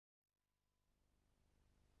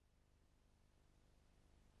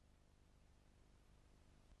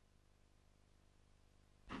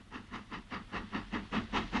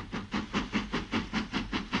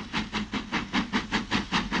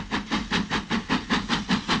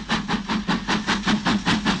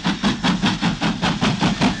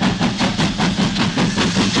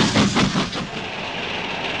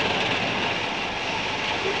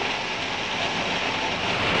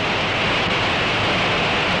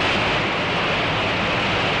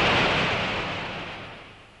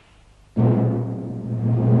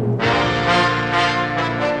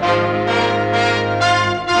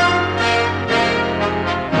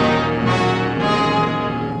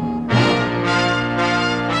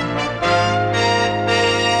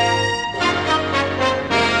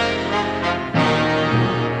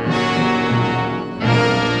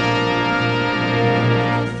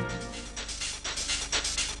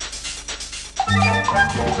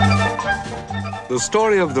The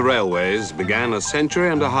story of the railways began a century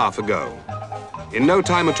and a half ago. In no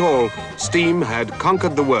time at all, steam had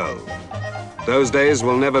conquered the world. Those days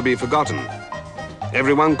will never be forgotten.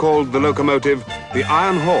 Everyone called the locomotive the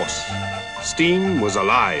Iron Horse. Steam was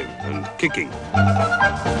alive and kicking.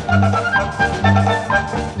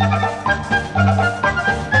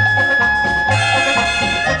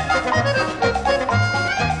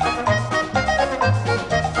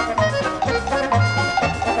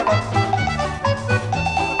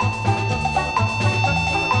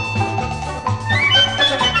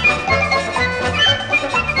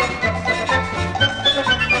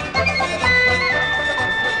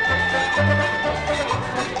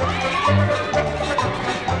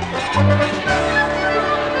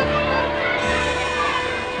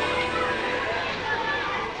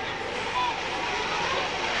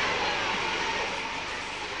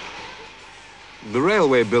 The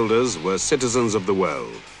railway builders were citizens of the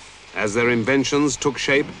world. As their inventions took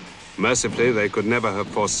shape, mercifully they could never have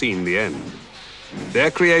foreseen the end.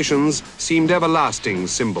 Their creations seemed everlasting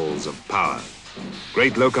symbols of power.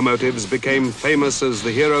 Great locomotives became famous as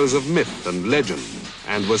the heroes of myth and legend,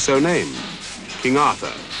 and were so named. King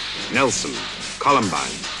Arthur, Nelson,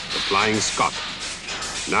 Columbine, the Flying Scot.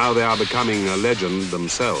 Now they are becoming a legend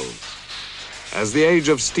themselves. As the age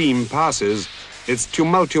of steam passes, its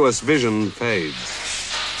tumultuous vision fades.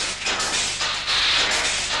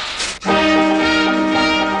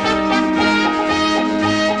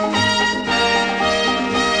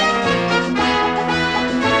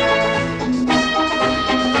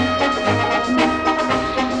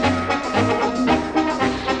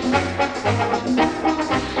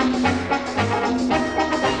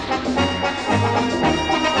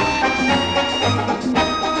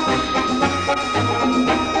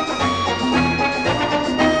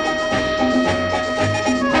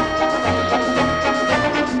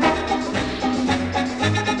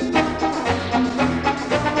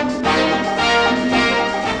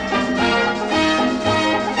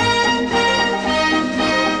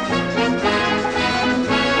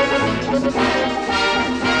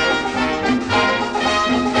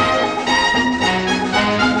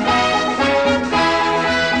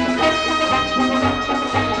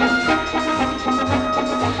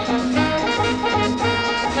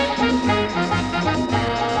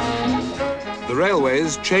 The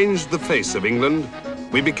railways changed the face of England.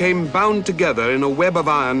 We became bound together in a web of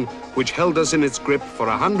iron which held us in its grip for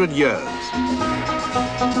 100 years.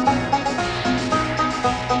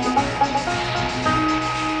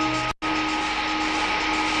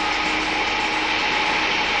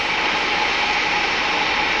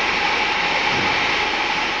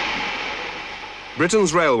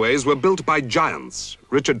 Britain's railways were built by giants.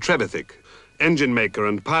 Richard Trevethick, engine maker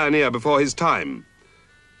and pioneer before his time.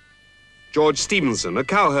 George Stephenson, a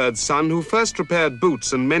cowherd's son who first repaired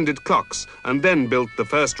boots and mended clocks and then built the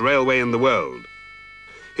first railway in the world.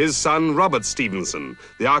 His son, Robert Stephenson,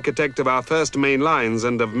 the architect of our first main lines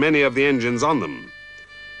and of many of the engines on them.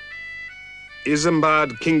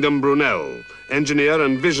 Isombard Kingdom Brunel, engineer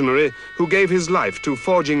and visionary who gave his life to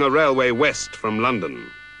forging a railway west from London.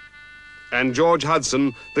 And George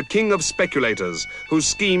Hudson, the king of speculators, whose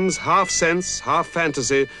schemes, half sense, half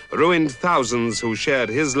fantasy, ruined thousands who shared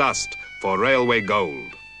his lust for railway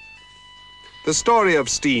gold. The story of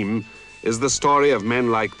steam is the story of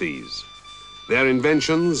men like these. Their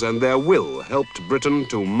inventions and their will helped Britain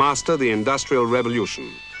to master the Industrial Revolution.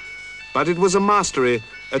 But it was a mastery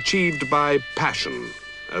achieved by passion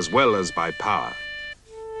as well as by power.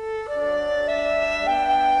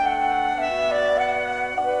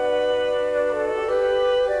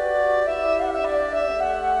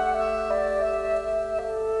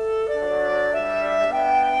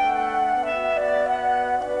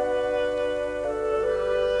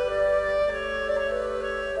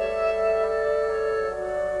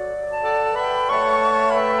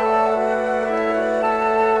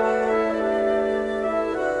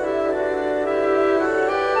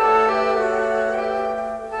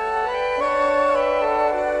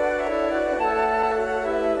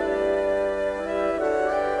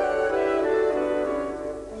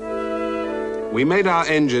 We made our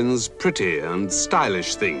engines pretty and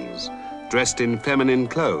stylish things, dressed in feminine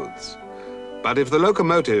clothes. But if the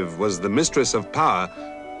locomotive was the mistress of power,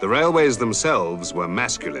 the railways themselves were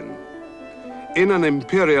masculine. In an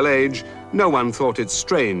imperial age, no one thought it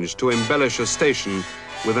strange to embellish a station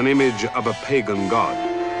with an image of a pagan god.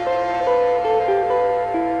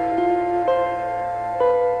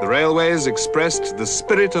 The railways expressed the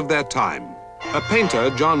spirit of their time. A painter,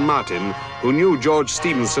 John Martin, who knew George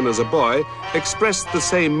Stephenson as a boy, expressed the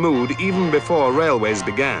same mood even before railways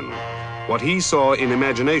began. What he saw in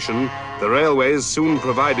imagination, the railways soon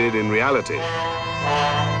provided in reality.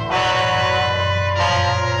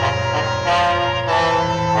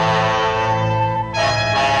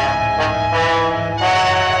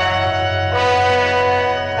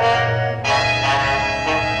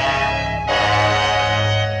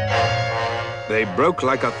 They broke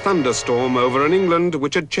like a thunderstorm over an England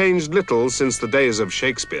which had changed little since the days of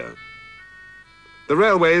Shakespeare. The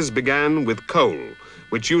railways began with coal,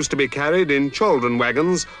 which used to be carried in chaldron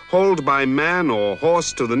wagons hauled by man or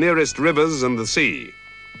horse to the nearest rivers and the sea.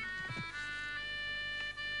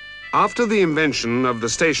 After the invention of the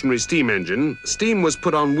stationary steam engine, steam was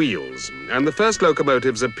put on wheels, and the first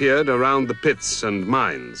locomotives appeared around the pits and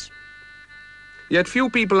mines. Yet few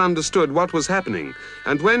people understood what was happening,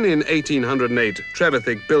 and when in 1808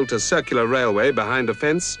 Trevethick built a circular railway behind a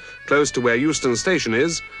fence close to where Euston Station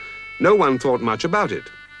is, no one thought much about it.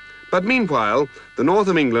 But meanwhile, the north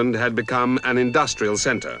of England had become an industrial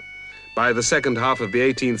centre. By the second half of the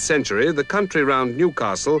 18th century, the country round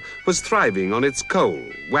Newcastle was thriving on its coal,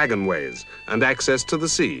 wagonways, and access to the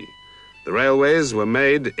sea. The railways were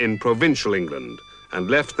made in provincial England and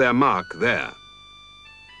left their mark there.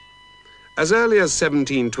 As early as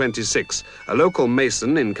 1726, a local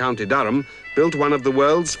mason in County Durham built one of the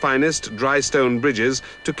world's finest dry stone bridges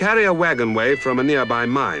to carry a wagonway from a nearby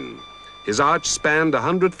mine. His arch spanned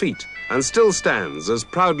 100 feet and still stands as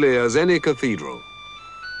proudly as any cathedral.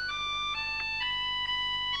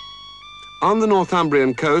 On the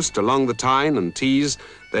Northumbrian coast, along the Tyne and Tees,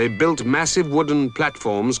 they built massive wooden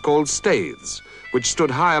platforms called staithes, which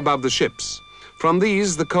stood high above the ships. From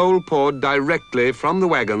these, the coal poured directly from the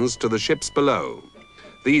wagons to the ships below.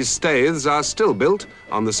 These staithes are still built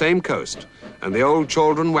on the same coast, and the old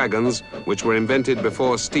chaldron wagons, which were invented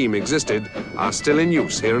before steam existed, are still in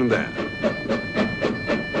use here and there.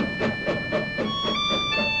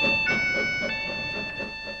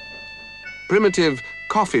 Primitive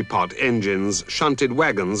coffee pot engines shunted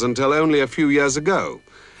wagons until only a few years ago,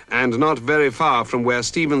 and not very far from where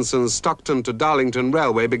Stephenson's Stockton to Darlington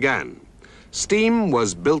railway began. Steam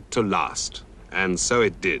was built to last, and so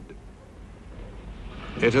it did.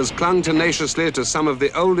 It has clung tenaciously to some of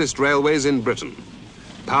the oldest railways in Britain.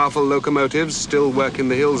 Powerful locomotives still work in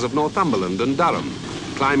the hills of Northumberland and Durham,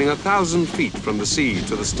 climbing 1,000 feet from the sea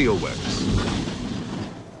to the steelworks.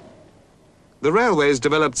 The railways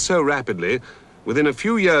developed so rapidly, within a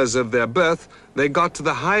few years of their birth, they got to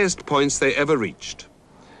the highest points they ever reached.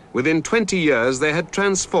 Within 20 years, they had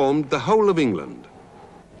transformed the whole of England.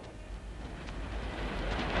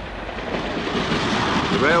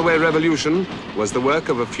 The railway revolution was the work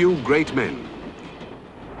of a few great men.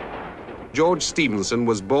 George Stephenson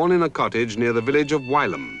was born in a cottage near the village of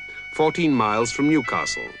Wylam, 14 miles from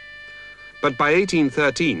Newcastle. But by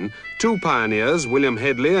 1813, two pioneers, William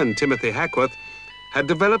Hedley and Timothy Hackworth, had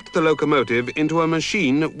developed the locomotive into a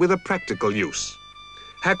machine with a practical use.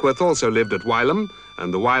 Hackworth also lived at Wylam,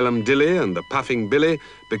 and the Wylam Dilly and the Puffing Billy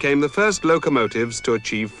became the first locomotives to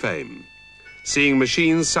achieve fame. Seeing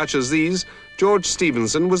machines such as these, George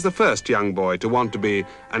Stephenson was the first young boy to want to be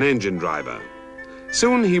an engine driver.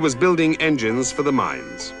 Soon he was building engines for the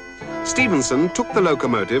mines. Stephenson took the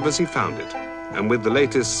locomotive as he found it, and with the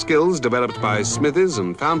latest skills developed by smithies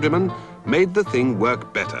and foundrymen, made the thing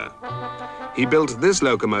work better. He built this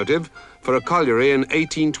locomotive for a colliery in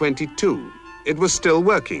 1822. It was still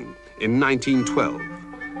working in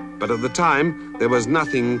 1912. But at the time, there was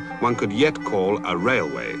nothing one could yet call a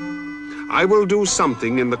railway. "I will do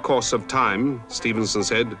something in the course of time," Stephenson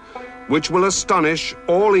said, "which will astonish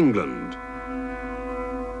all England."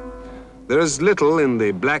 There is little in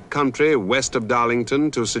the Black Country west of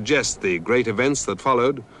Darlington to suggest the great events that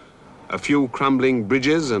followed. A few crumbling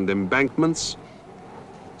bridges and embankments,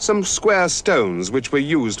 some square stones which were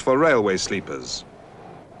used for railway sleepers.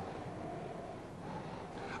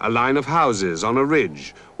 A line of houses on a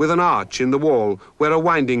ridge with an arch in the wall where a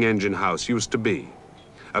winding engine house used to be.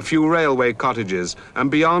 A few railway cottages, and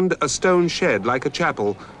beyond a stone shed like a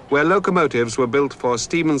chapel where locomotives were built for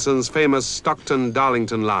Stephenson's famous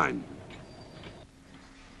Stockton-Darlington line.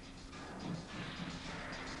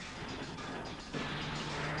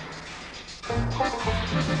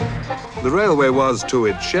 The railway was, to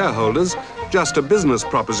its shareholders, just a business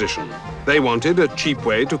proposition. They wanted a cheap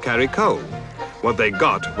way to carry coal. What they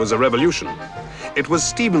got was a revolution. It was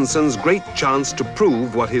Stephenson's great chance to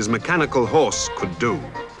prove what his mechanical horse could do.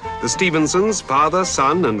 The Stephensons, father,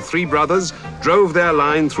 son, and three brothers, drove their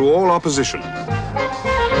line through all opposition.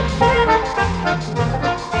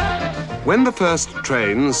 When the first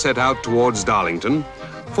train set out towards Darlington,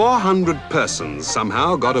 400 persons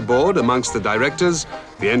somehow got aboard amongst the directors,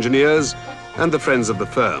 the engineers, and the friends of the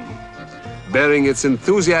firm. bearing its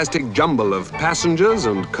enthusiastic jumble of passengers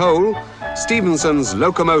and coal, Stephenson's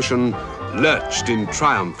locomotion lurched in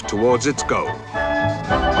triumph towards its goal.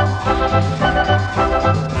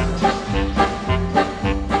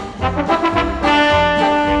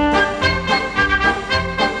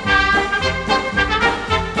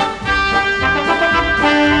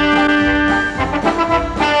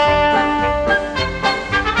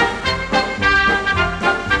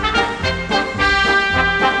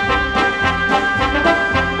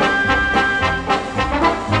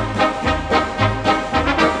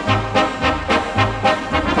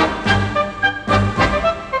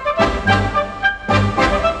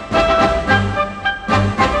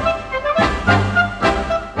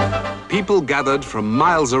 People gathered from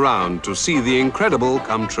miles around to see the incredible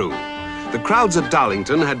come true. The crowds at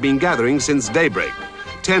Darlington had been gathering since daybreak.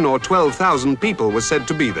 10 or 12,000 people were said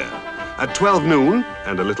to be there. At 12 noon,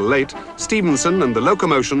 and a little late, Stephenson and the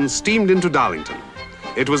locomotion steamed into Darlington.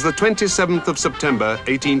 It was the 27th of September,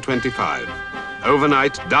 1825.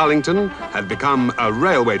 Overnight, Darlington had become a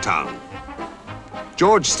railway town.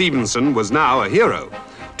 George Stephenson was now a hero.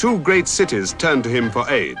 Two great cities turned to him for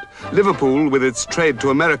aid, Liverpool with its trade to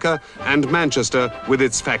America and Manchester with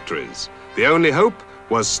its factories. The only hope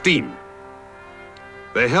was steam.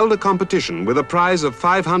 They held a competition with a prize of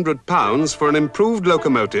 £500 for an improved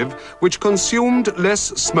locomotive which consumed less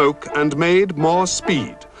smoke and made more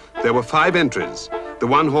speed. There were 5 entries: the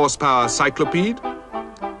 1-horsepower Cyclopede,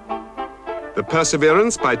 the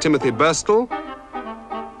Perseverance by Timothy Burstall,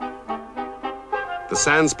 the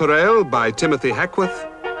Sanspareil by Timothy Hackworth,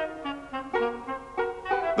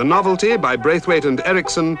 the Novelty by Braithwaite and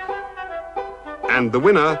Ericsson, and the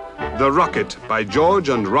winner, the Rocket by George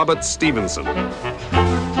and Robert Stephenson.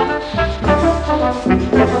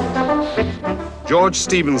 George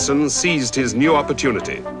Stephenson seized his new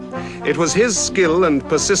opportunity. It was his skill and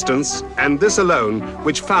persistence, and this alone,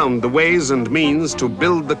 which found the ways and means to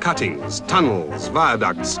build the cuttings, tunnels,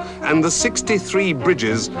 viaducts, and the 63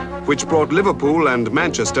 bridges which brought Liverpool and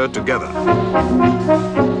Manchester together.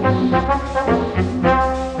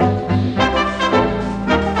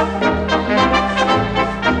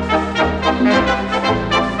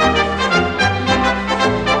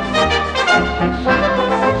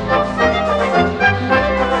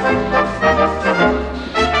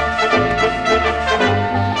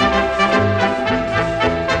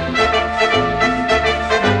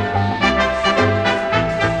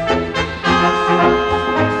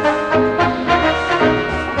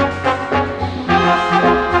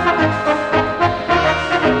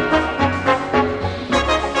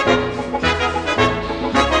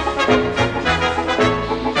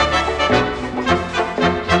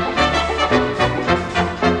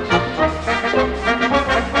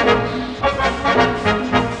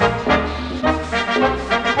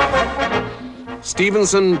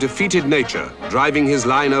 Stephenson defeated nature, driving his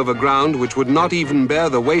line over ground which would not even bear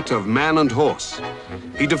the weight of man and horse.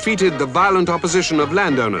 He defeated the violent opposition of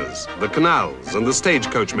landowners, the canals, and the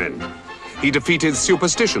stagecoach men. He defeated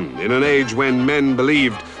superstition in an age when men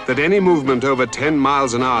believed that any movement over 10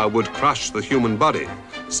 miles an hour would crush the human body.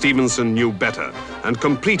 Stephenson knew better and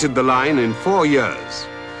completed the line in 4 years.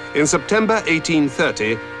 In September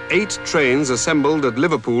 1830, 8 trains assembled at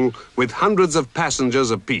Liverpool with hundreds of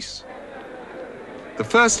passengers apiece. The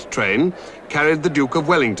first train carried the Duke of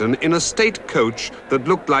Wellington in a state coach that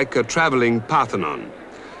looked like a travelling Parthenon.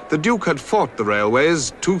 The Duke had fought the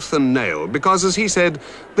railways tooth and nail because, as he said,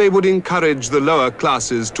 they would encourage the lower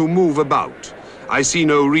classes to move about. I see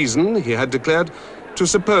no reason, he had declared, to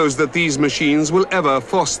suppose that these machines will ever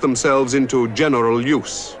force themselves into general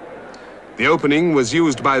use. The opening was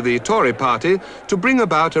used by the Tory party to bring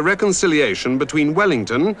about a reconciliation between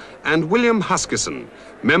Wellington and William Huskisson,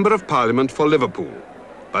 Member of Parliament for Liverpool.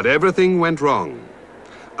 But everything went wrong.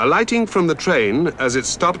 Alighting from the train as it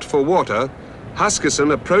stopped for water,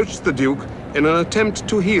 Huskisson approached the Duke in an attempt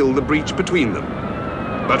to heal the breach between them.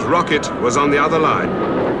 But Rocket was on the other line.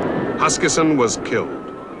 Huskisson was killed.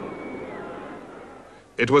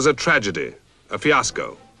 It was a tragedy, a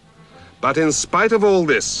fiasco. But in spite of all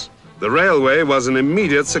this, the railway was an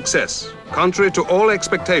immediate success. Contrary to all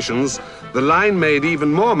expectations, the line made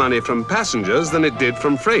even more money from passengers than it did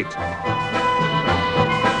from freight.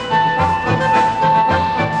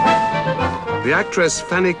 The actress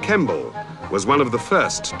Fanny Kemble was one of the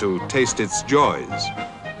first to taste its joys.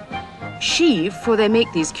 She, for they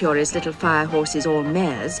make these curious little fire horses all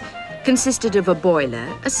mares, consisted of a boiler,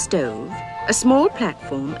 a stove, a small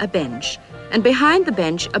platform, a bench, and behind the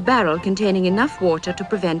bench a barrel containing enough water to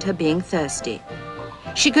prevent her being thirsty.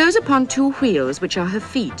 She goes upon 2 wheels, which are her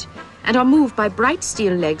feet, and are moved by bright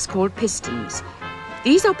steel legs called pistons.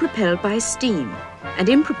 These are propelled by steam, and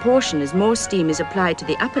in proportion as more steam is applied to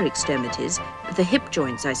the upper extremities, the hip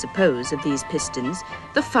joints, I suppose, of these pistons,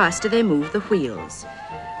 the faster they move the wheels.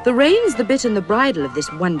 The reins, the bit and the bridle of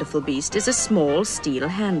this wonderful beast is a small steel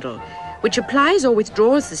handle, which applies or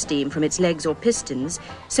withdraws the steam from its legs or pistons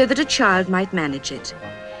so that a child might manage it.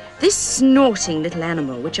 This snorting little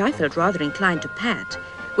animal, which I felt rather inclined to pat,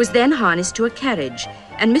 was then harnessed to a carriage,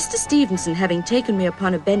 and Mr. Stephenson having taken me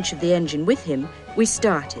upon a bench of the engine with him, we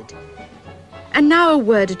started. And now a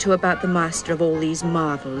word or two about the master of all these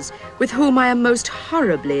marvels, with whom I am most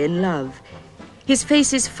horribly in love. His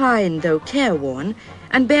face is fine, though careworn,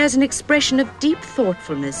 and bears an expression of deep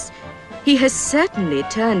thoughtfulness. He has certainly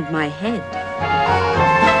turned my head.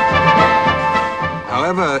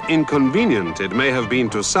 However inconvenient it may have been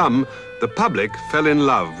to some, the public fell in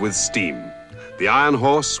love with steam. The iron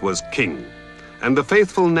horse was king, and the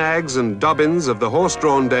faithful nags and dobbins of the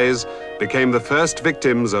horse-drawn days became the first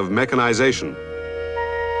victims of mechanization.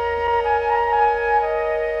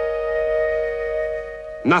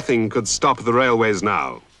 Nothing could stop the railways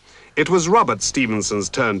now. It was Robert Stephenson's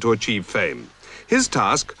turn to achieve fame. His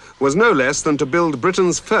task was no less than to build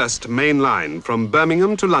Britain's first main line from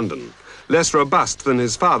Birmingham to London. Less robust than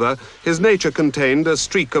his father, his nature contained a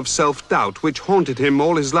streak of self-doubt which haunted him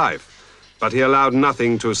all his life, but he allowed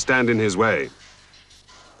nothing to stand in his way.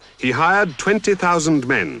 He hired 20,000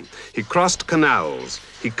 men. He crossed canals.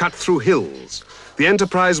 He cut through hills. The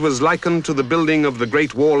enterprise was likened to the building of the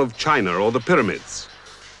Great Wall of China or the pyramids.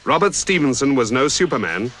 Robert Stephenson was no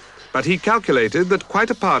Superman, but he calculated that quite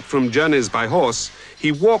apart from journeys by horse,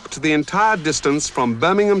 he walked the entire distance from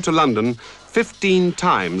Birmingham to London 15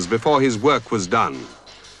 times before his work was done.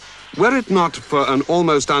 Were it not for an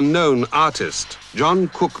almost unknown artist, John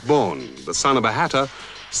Cook Bourne, the son of a hatter,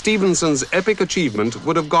 Stephenson's epic achievement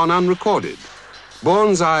would have gone unrecorded.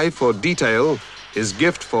 Bourne's eye for detail, his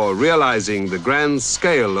gift for realizing the grand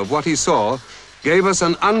scale of what he saw, gave us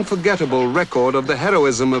an unforgettable record of the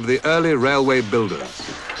heroism of the early railway builders.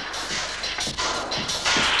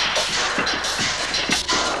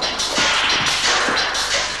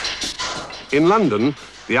 In London,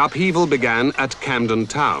 the upheaval began at Camden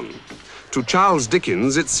Town. To Charles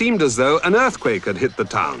Dickens, it seemed as though an earthquake had hit the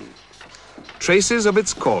town. Traces of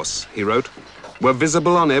its course, he wrote, were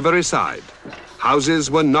visible on every side.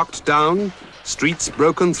 Houses were knocked down, streets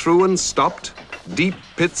broken through and stopped, deep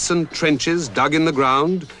pits and trenches dug in the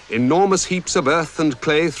ground, enormous heaps of earth and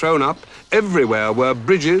clay thrown up. Everywhere were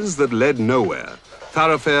bridges that led nowhere,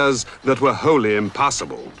 thoroughfares that were wholly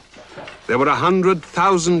impassable. There were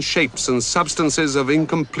 100,000 shapes and substances of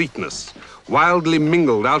incompleteness, wildly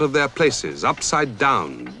mingled out of their places, upside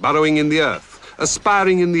down, burrowing in the earth,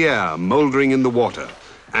 aspiring in the air, mouldering in the water,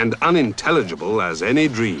 and unintelligible as any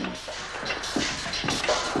dream.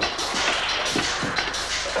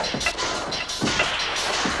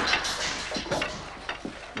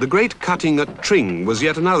 The great cutting at Tring was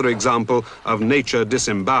yet another example of nature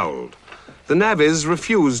disemboweled. The navvies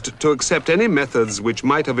refused to accept any methods which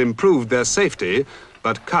might have improved their safety,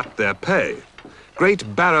 but cut their pay.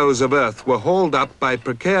 Great barrows of earth were hauled up by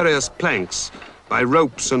precarious planks, by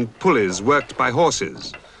ropes and pulleys worked by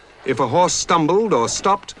horses. If a horse stumbled or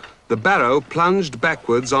stopped, the barrow plunged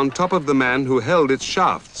backwards on top of the man who held its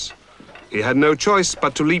shafts. He had no choice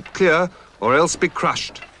but to leap clear or else be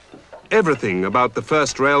crushed. Everything about the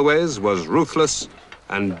first railways was ruthless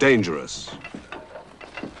and dangerous.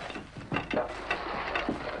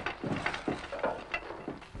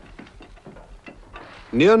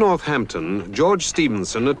 Near Northampton, George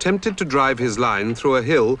Stephenson attempted to drive his line through a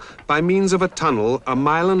hill by means of a tunnel 1.5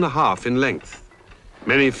 miles in length.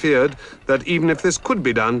 Many feared that even if this could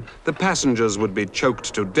be done, the passengers would be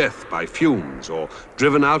choked to death by fumes or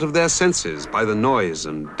driven out of their senses by the noise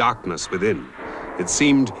and darkness within. It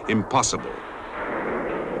seemed impossible.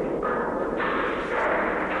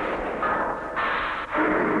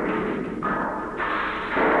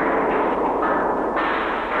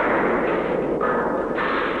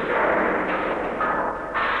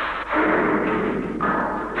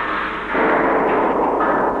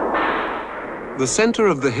 The center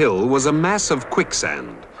of the hill was a mass of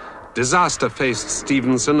quicksand. Disaster faced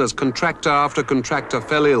Stephenson as contractor after contractor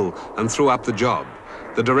fell ill and threw up the job.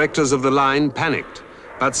 The directors of the line panicked,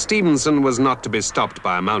 but Stephenson was not to be stopped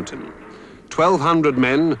by a mountain. 1,200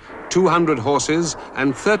 men, 200 horses,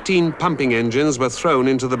 and 13 pumping engines were thrown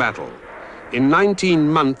into the battle. In 19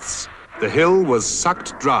 months, the hill was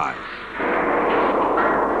sucked dry.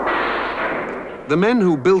 The men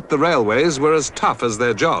who built the railways were as tough as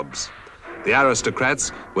their jobs. The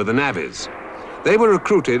aristocrats were the navvies. They were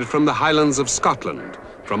recruited from the Highlands of Scotland,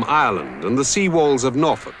 from Ireland and the sea walls of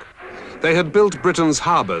Norfolk. They had built Britain's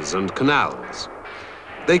harbours and canals.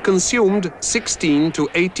 They consumed 16 to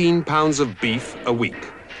 18 pounds of beef a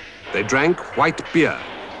week. They drank white beer,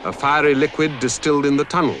 a fiery liquid distilled in the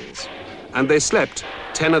tunnels, and they slept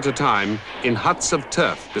 10 at a time in huts of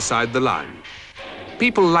turf beside the line.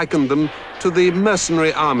 People likened them to the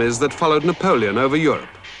mercenary armies that followed Napoleon over Europe.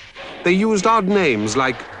 They used odd names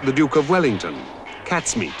like the Duke of Wellington,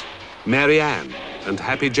 Catsmeat, Mary Ann, and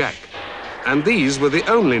Happy Jack. And these were the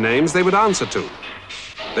only names they would answer to.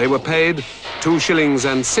 They were paid 2 shillings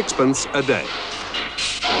and 6pence a day.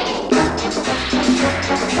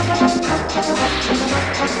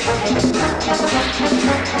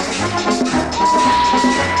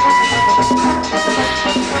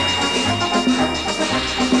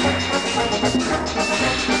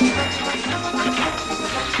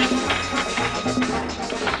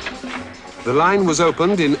 The line was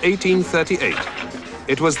opened in 1838.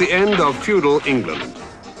 It was the end of feudal England.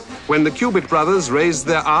 When the Cubitt brothers raised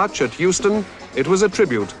their arch at Euston, it was a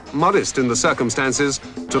tribute, modest in the circumstances,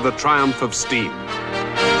 to the triumph of steam.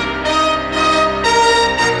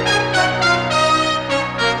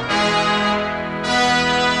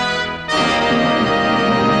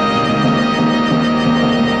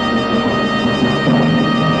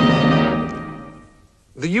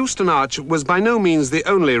 The Euston Arch was by no means the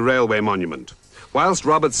only railway monument. Whilst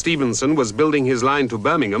Robert Stephenson was building his line to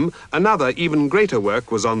Birmingham, another, even greater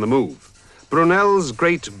work was on the move. Brunel's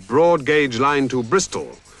great broad-gauge line to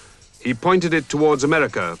Bristol. He pointed it towards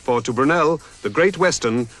America, for to Brunel, the Great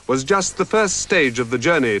Western was just the first stage of the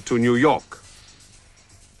journey to New York.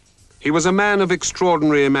 He was a man of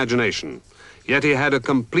extraordinary imagination, yet he had a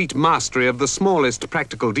complete mastery of the smallest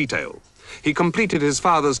practical detail. He completed his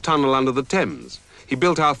father's tunnel under the Thames. He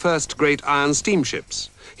built our first great iron steamships.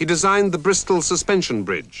 He designed the Bristol Suspension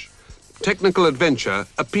Bridge. Technical adventure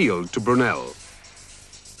appealed to Brunel.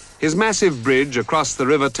 His massive bridge across the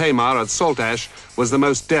River Tamar at Saltash was the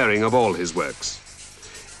most daring of all his works.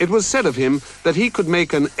 It was said of him that he could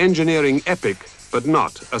make an engineering epic, but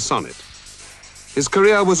not a sonnet. His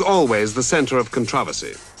career was always the centre of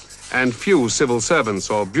controversy, and few civil servants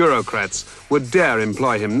or bureaucrats would dare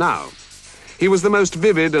employ him now. He was the most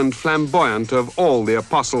vivid and flamboyant of all the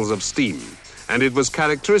apostles of steam, and it was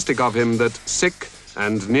characteristic of him that, sick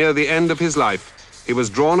and near the end of his life, he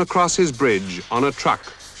was drawn across his bridge on a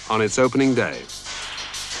truck on its opening day.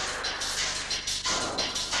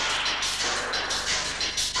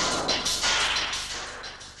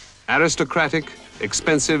 Aristocratic,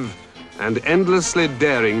 expensive, and endlessly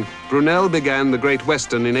daring, Brunel began the Great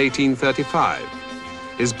Western in 1835.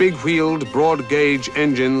 His big-wheeled, broad-gauge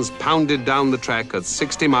engines pounded down the track at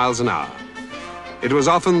 60 miles an hour. It was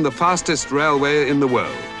often the fastest railway in the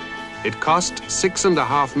world. It cost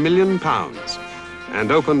 £6.5 million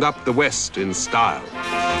and opened up the West in style.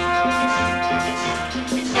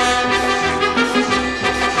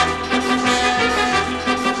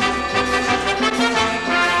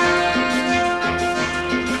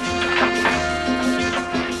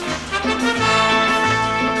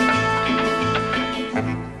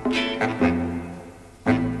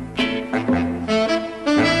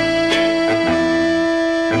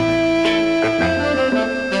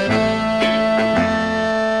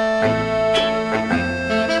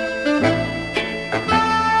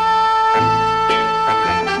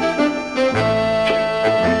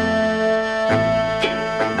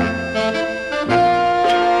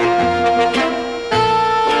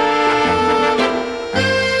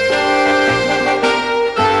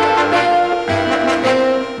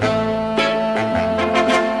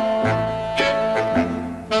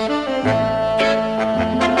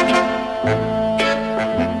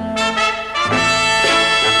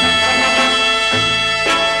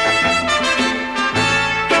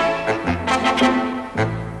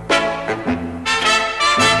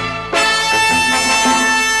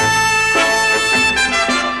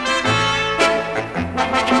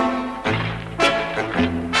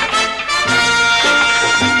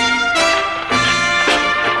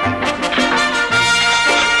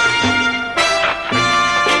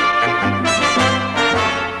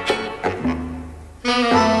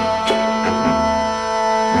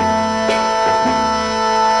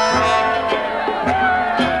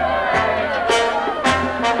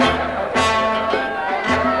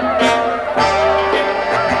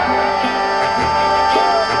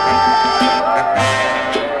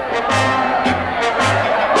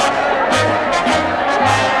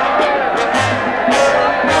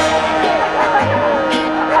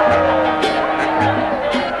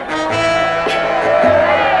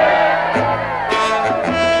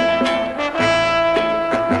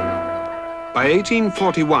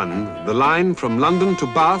 1841, the line from London to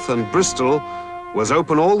Bath and Bristol was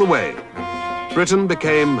open all the way. Britain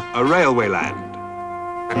became a railway land.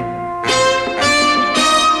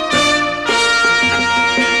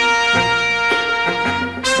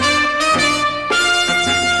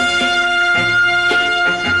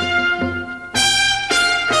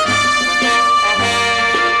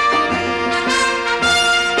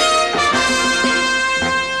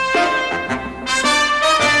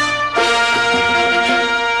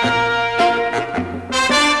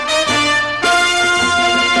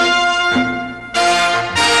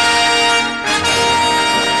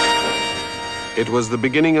 It was the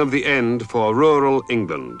beginning of the end for rural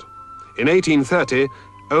England. In 1830,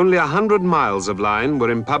 only 100 miles of line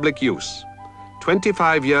were in public use.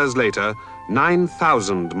 25 years later,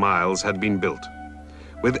 9,000 miles had been built.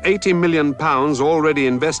 With £80 million already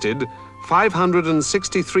invested,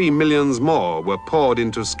 563 millions more were poured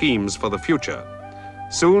into schemes for the future.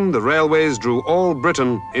 Soon the railways drew all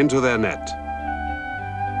Britain into their net.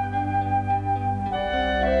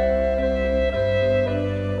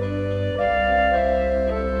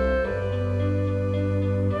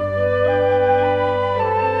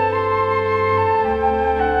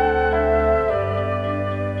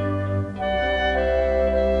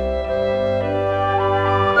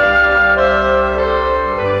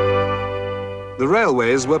 The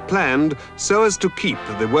railways were planned so as to keep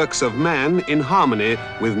the works of man in harmony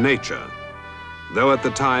with nature. Though at the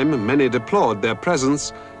time many deplored their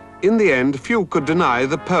presence, in the end few could deny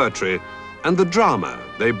the poetry and the drama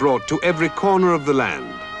they brought to every corner of the land.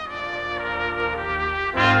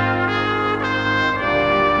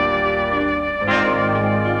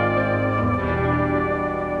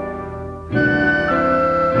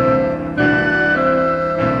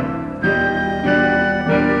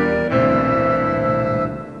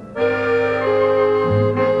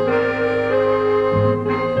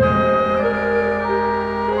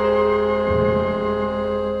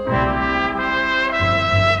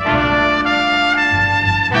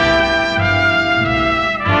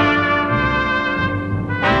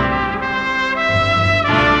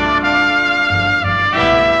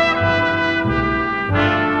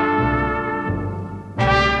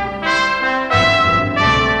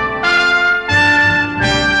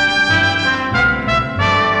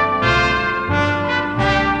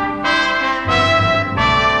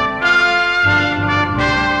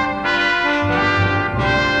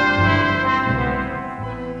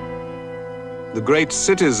 The great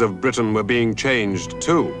cities of Britain were being changed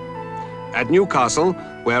too. At Newcastle,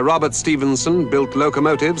 where Robert Stephenson built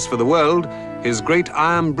locomotives for the world, his great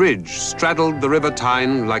iron bridge straddled the River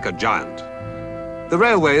Tyne like a giant. The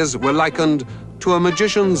railways were likened to a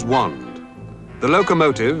magician's wand. The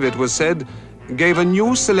locomotive, it was said, gave a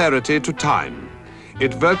new celerity to time.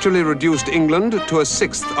 It virtually reduced England to a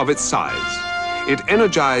sixth of its size. It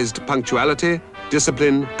energized punctuality,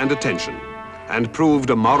 discipline, and attention, and proved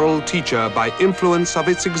a moral teacher by influence of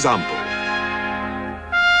its example.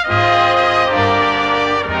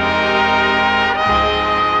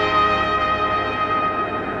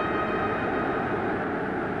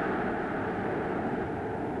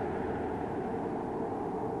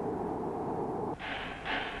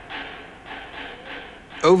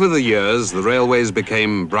 Over the years, the railways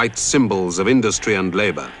became bright symbols of industry and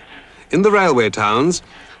labor. In the railway towns,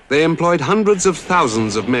 they employed hundreds of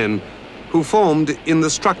thousands of men who formed, in the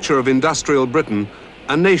structure of industrial Britain,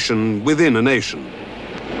 a nation within a nation.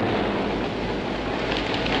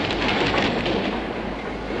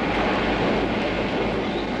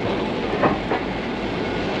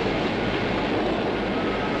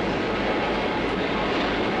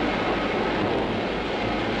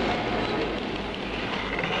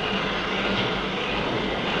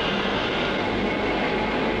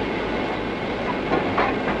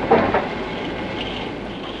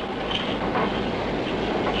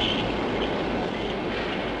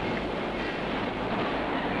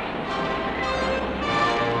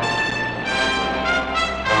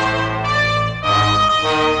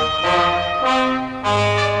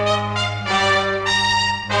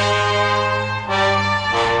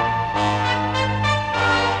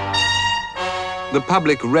 The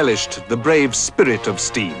public relished the brave spirit of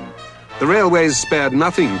steam. The railways spared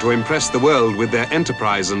nothing to impress the world with their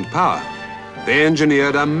enterprise and power. They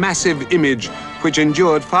engineered a massive image which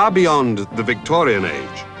endured far beyond the Victorian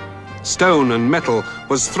age. Stone and metal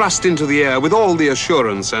was thrust into the air with all the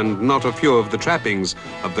assurance and not a few of the trappings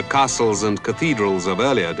of the castles and cathedrals of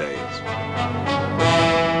earlier days.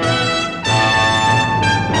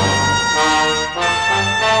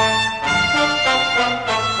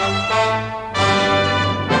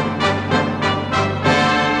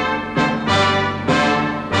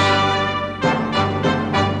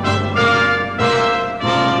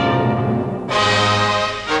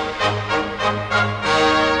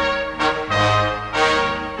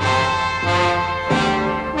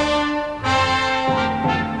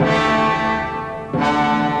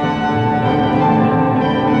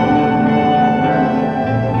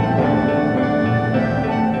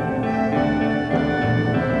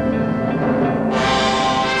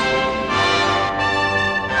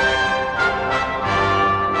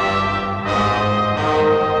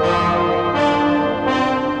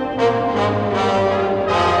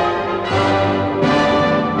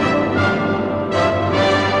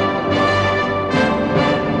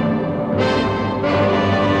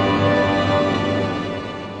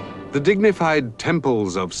 dignified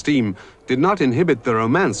temples of steam did not inhibit the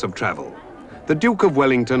romance of travel, the Duke of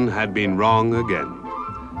Wellington had been wrong again.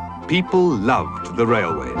 People loved the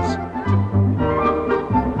railways.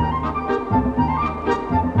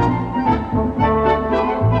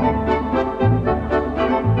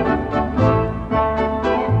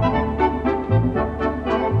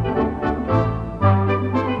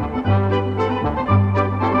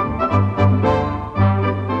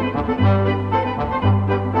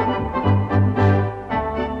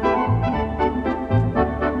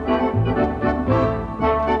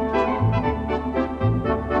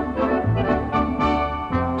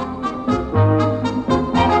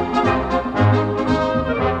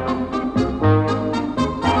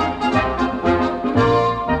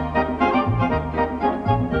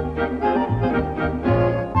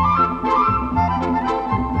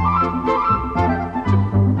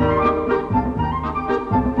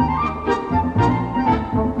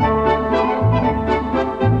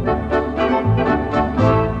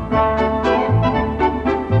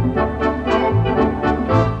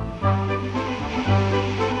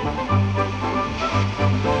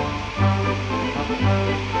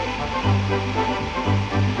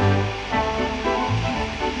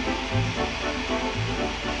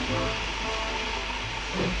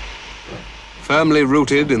 Firmly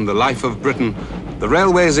rooted in the life of Britain, the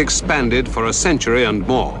railways expanded for a century and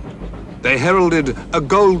more. They heralded a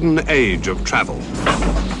golden age of travel.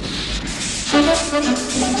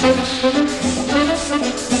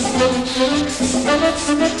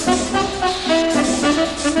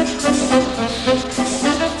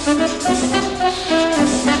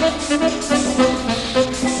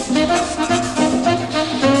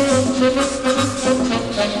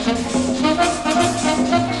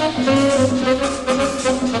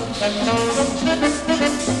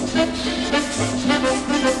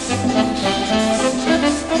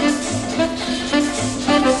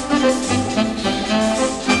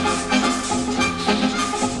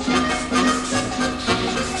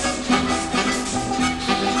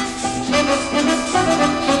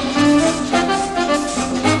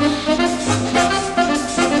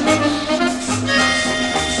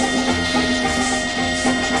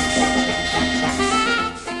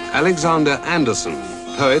 Alexander Anderson,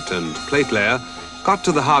 poet and platelayer, got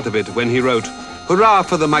to the heart of it when he wrote, "Hurrah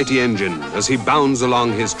for the mighty engine as he bounds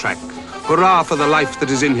along his track. Hurrah for the life that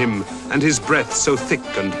is in him and his breath so thick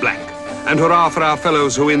and black. And hurrah for our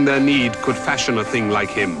fellows who in their need could fashion a thing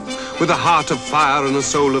like him, with a heart of fire and a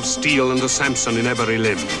soul of steel and a Samson in every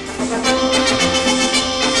limb."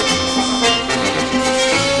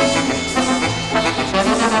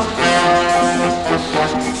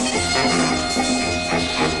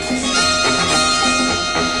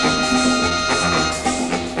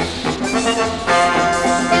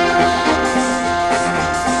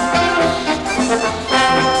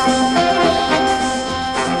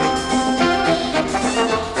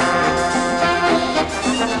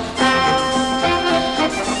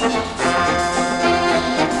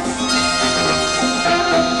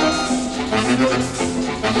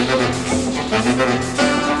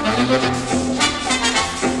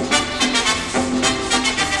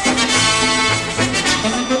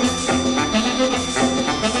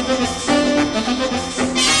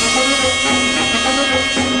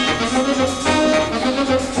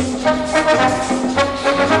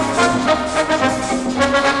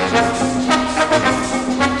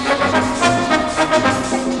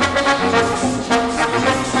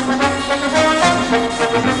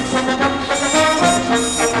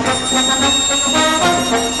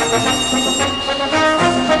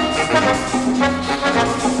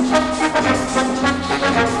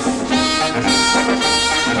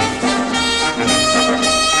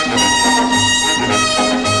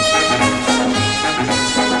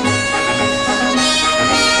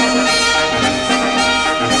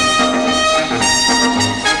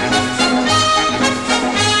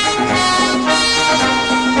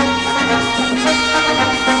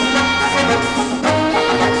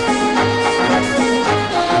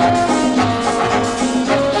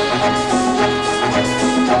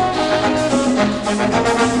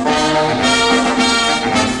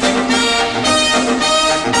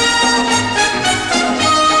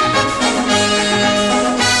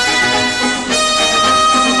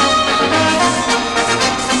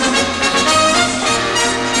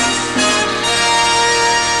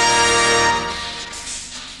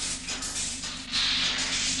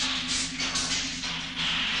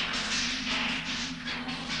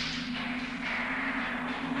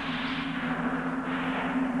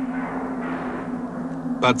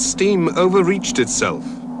 But steam overreached itself.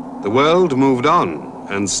 The world moved on,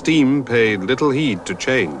 and steam paid little heed to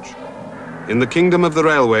change. In the kingdom of the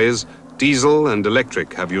railways, diesel and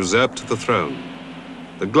electric have usurped the throne.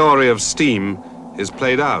 The glory of steam is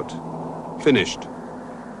played out, finished,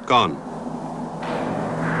 gone.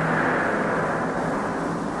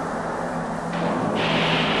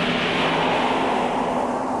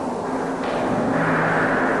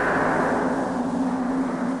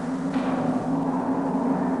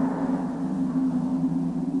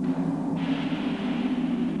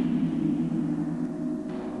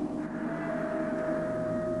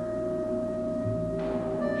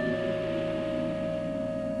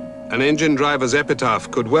 An engine driver's epitaph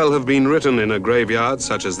could well have been written in a graveyard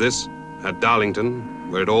such as this, at Darlington,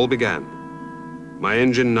 where it all began. My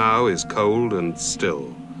engine now is cold and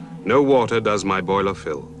still. No water does my boiler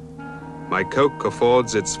fill. My coke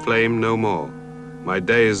affords its flame no more. My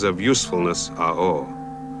days of usefulness are o'er.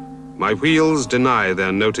 My wheels deny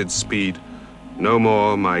their noted speed. No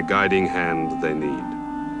more my guiding hand they need.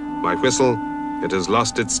 My whistle, it has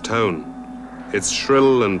lost its tone. Its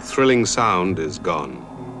shrill and thrilling sound is gone.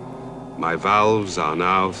 My valves are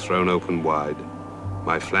now thrown open wide.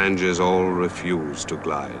 My flanges all refuse to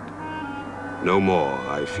glide. No more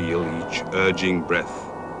I feel each urging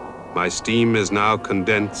breath. My steam is now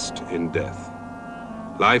condensed in death.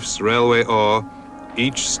 Life's railway o'er,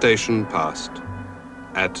 each station past.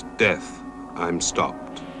 At death I'm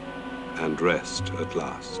stopped, and rest at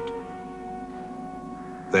last.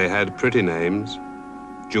 They had pretty names,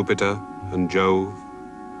 Jupiter and Jove,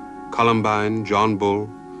 Columbine, John Bull,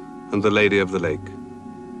 and the Lady of the Lake.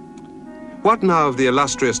 What now of the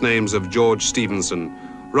illustrious names of George Stephenson,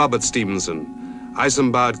 Robert Stephenson,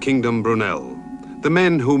 Isombard Kingdom Brunel, the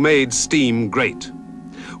men who made steam great?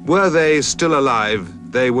 Were they still alive,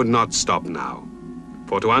 they would not stop now.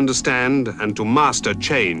 For to understand and to master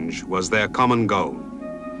change was their common goal.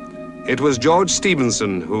 It was George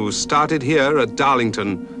Stephenson who started here at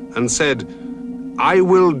Darlington and said, "I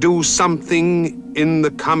will do something in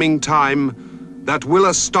the coming time that will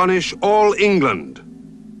astonish all England."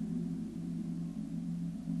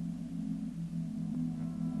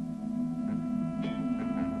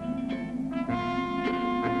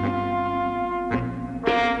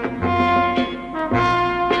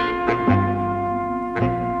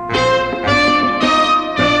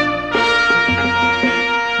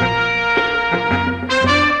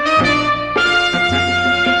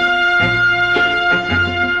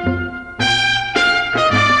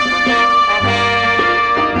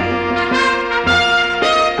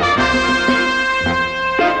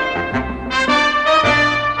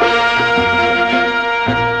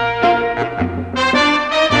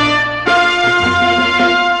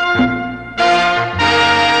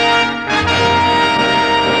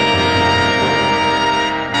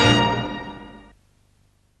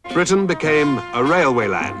 Britain became a railway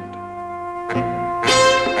land.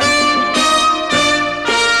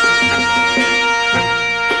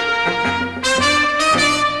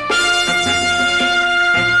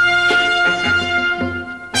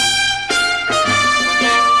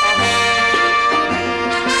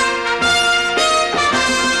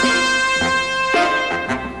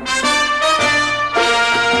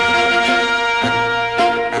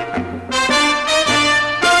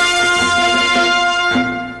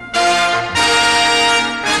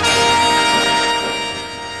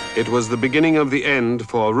 It was the beginning of the end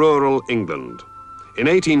for rural England. In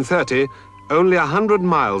 1830, only 100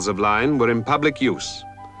 miles of line were in public use.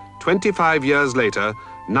 25 years later,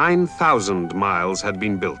 9,000 miles had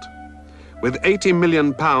been built. With £80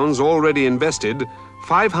 million already invested,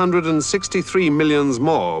 563 millions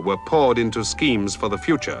more were poured into schemes for the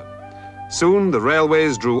future. Soon the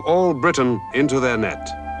railways drew all Britain into their net.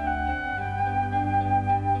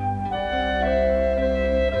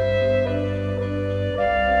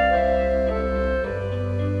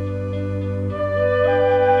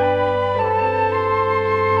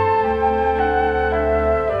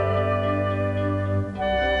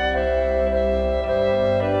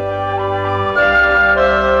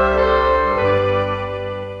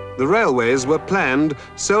 The railways were planned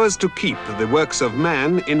so as to keep the works of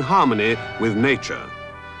man in harmony with nature.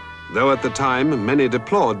 Though at the time many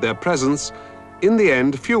deplored their presence, in the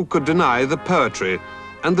end few could deny the poetry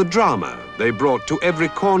and the drama they brought to every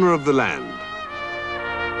corner of the land.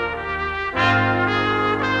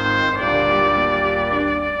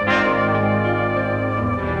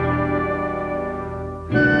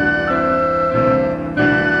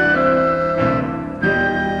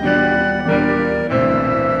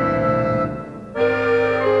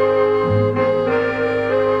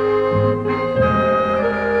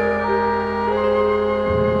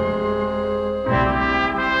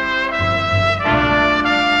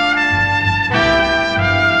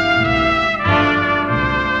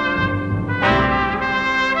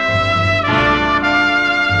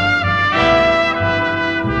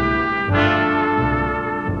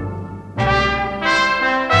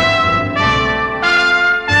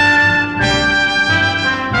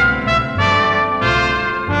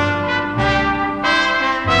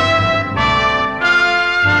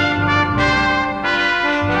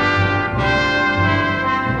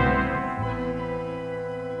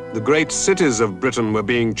 great cities of Britain were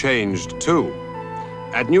being changed too.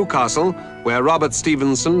 At Newcastle, where Robert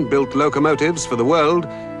Stephenson built locomotives for the world,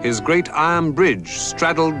 his great iron bridge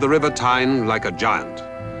straddled the River Tyne like a giant.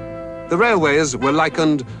 The railways were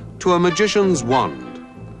likened to a magician's wand.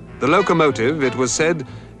 The locomotive, it was said,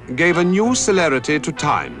 gave a new celerity to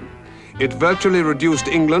time. It virtually reduced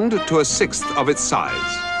England to a sixth of its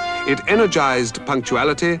size. It energized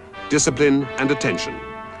punctuality, discipline, and attention.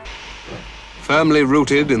 Firmly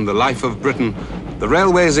rooted in the life of Britain, the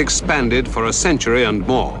railways expanded for a century and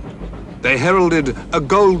more. They heralded a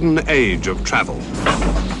golden age of travel.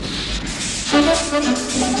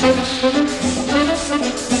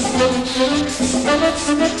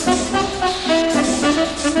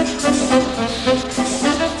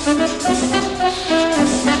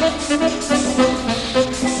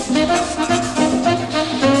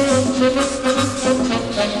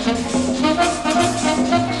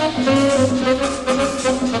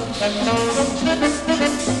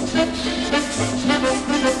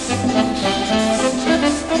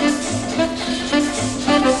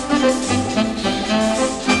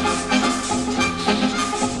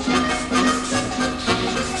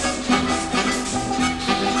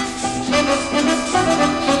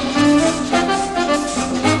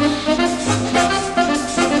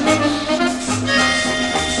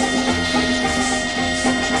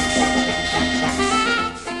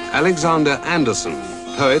 Alexander Anderson,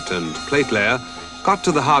 poet and platelayer, got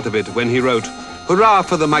to the heart of it when he wrote, "Hurrah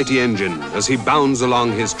for the mighty engine as he bounds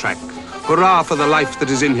along his track. Hurrah for the life that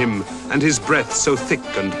is in him and his breath so thick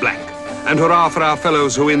and black. And hurrah for our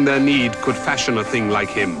fellows who in their need could fashion a thing like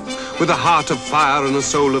him, with a heart of fire and a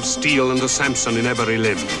soul of steel and a Samson in every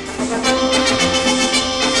limb."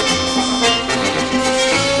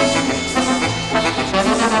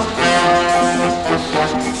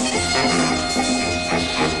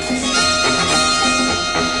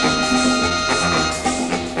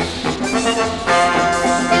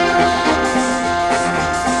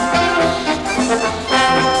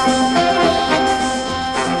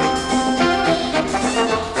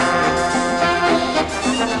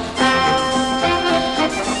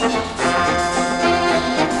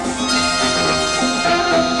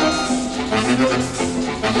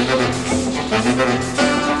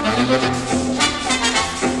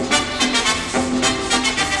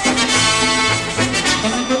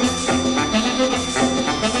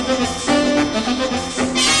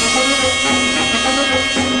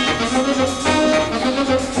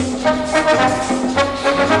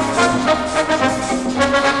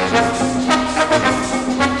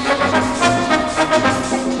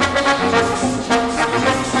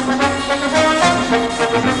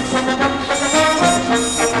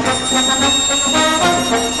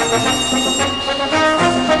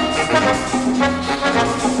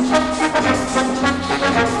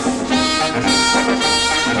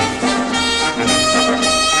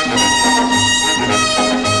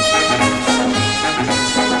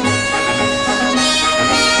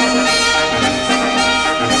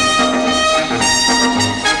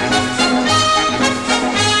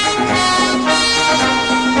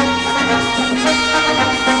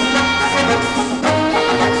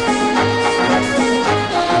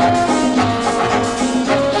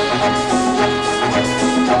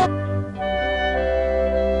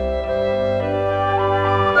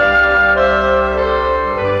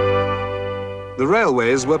 The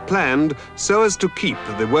railways were planned so as to keep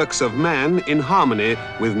the works of man in harmony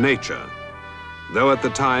with nature. Though at the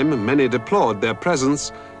time many deplored their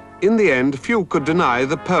presence, in the end few could deny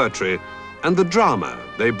the poetry and the drama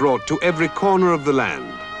they brought to every corner of the land.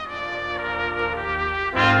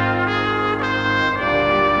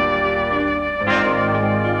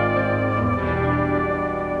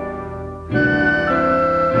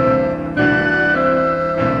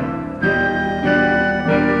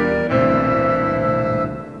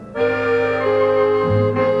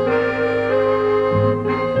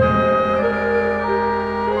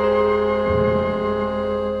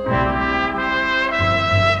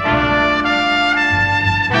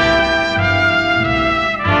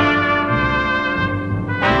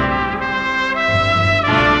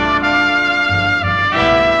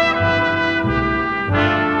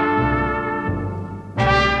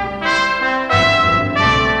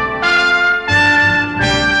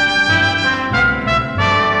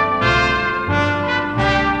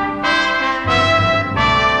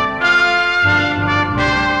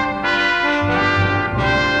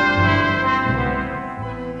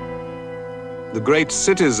 The great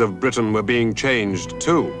cities of Britain were being changed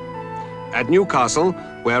too. At Newcastle,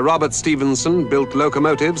 where Robert Stephenson built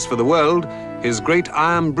locomotives for the world, his great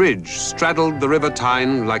iron bridge straddled the River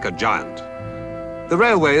Tyne like a giant. The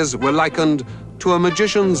railways were likened to a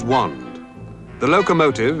magician's wand. The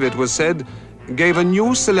locomotive, it was said, gave a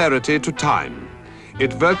new celerity to time.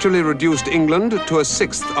 It virtually reduced England to a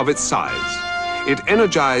sixth of its size. It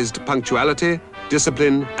energized punctuality,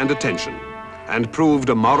 discipline, and attention, and proved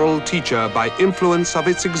a moral teacher by influence of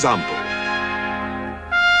its example.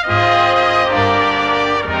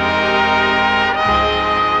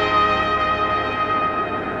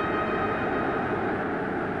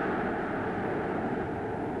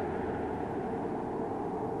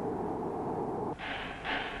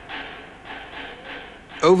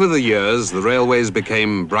 Over the years, the railways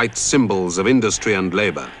became bright symbols of industry and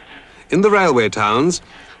labor. In the railway towns,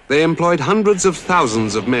 they employed hundreds of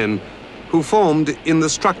thousands of men who formed, in the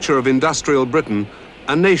structure of industrial Britain,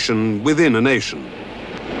 a nation within a nation.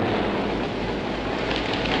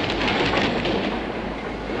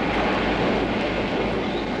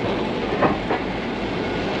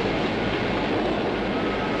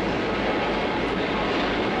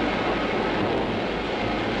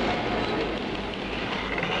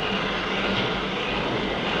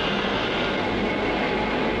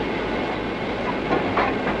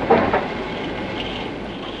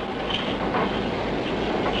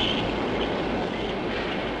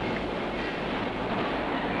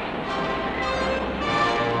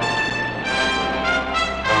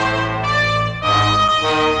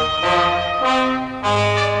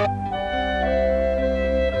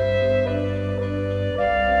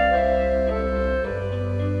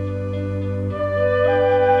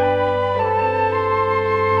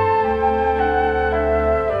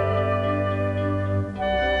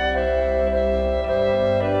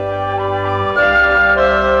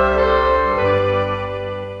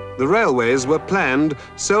 The railways were planned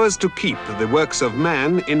so as to keep the works of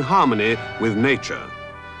man in harmony with nature.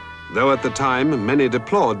 Though at the time many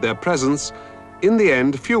deplored their presence, in the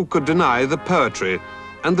end few could deny the poetry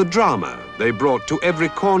and the drama they brought to every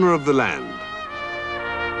corner of the land.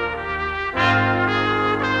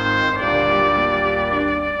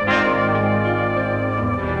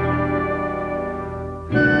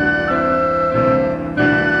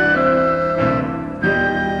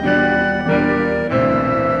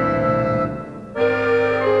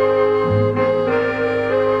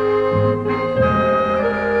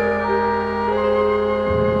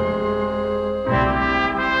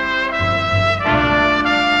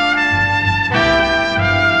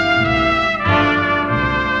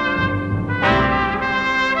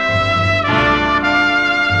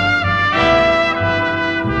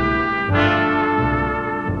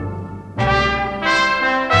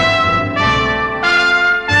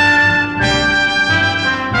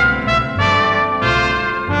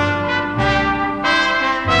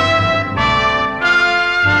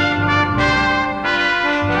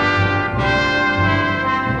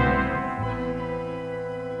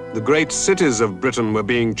 The great cities of Britain were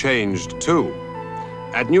being changed too.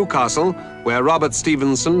 At Newcastle, where Robert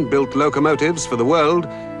Stephenson built locomotives for the world,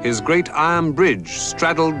 his great iron bridge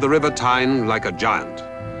straddled the River Tyne like a giant.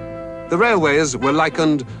 The railways were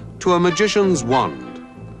likened to a magician's wand.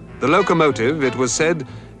 The locomotive, it was said,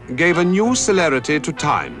 gave a new celerity to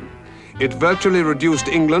time. It virtually reduced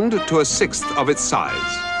England to a sixth of its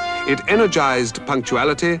size. It energized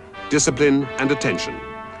punctuality, discipline, and attention,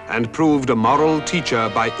 and proved a moral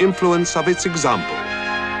teacher by influence of its example.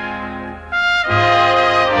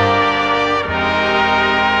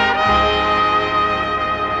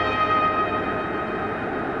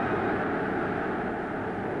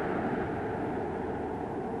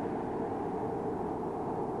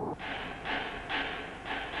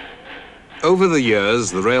 Over the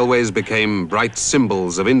years, the railways became bright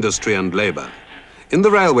symbols of industry and labor. In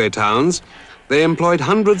the railway towns, they employed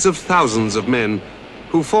hundreds of thousands of men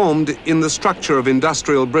who formed, in the structure of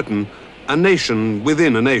industrial Britain, a nation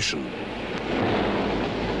within a nation.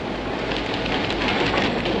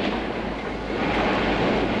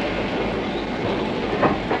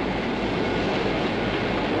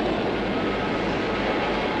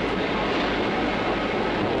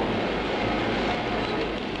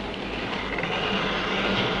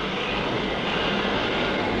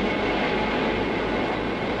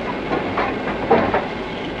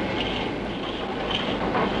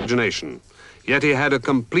 Yet he had a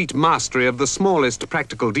complete mastery of the smallest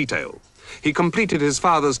practical detail. He completed his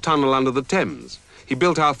father's tunnel under the Thames. He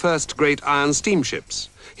built our first great iron steamships.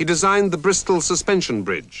 He designed the Bristol suspension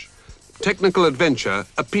bridge. Technical adventure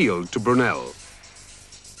appealed to Brunel.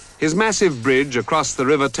 His massive bridge across the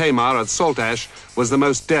River Tamar at Saltash was the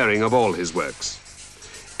most daring of all his works.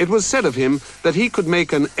 It was said of him that he could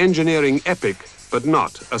make an engineering epic, but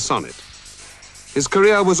not a sonnet. His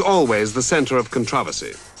career was always the center of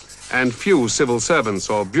controversy. and few civil servants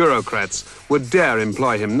or bureaucrats would dare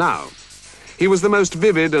employ him now. He was the most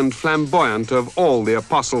vivid and flamboyant of all the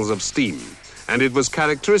apostles of steam, and it was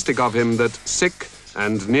characteristic of him that, sick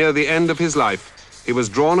and near the end of his life, he was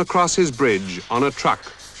drawn across his bridge on a truck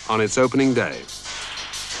on its opening day.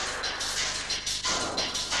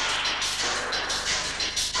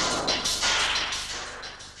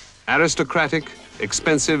 Aristocratic,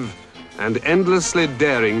 expensive, and endlessly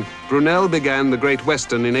daring, Brunel began the Great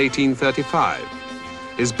Western in 1835.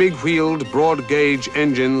 His big-wheeled, broad-gauge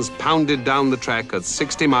engines pounded down the track at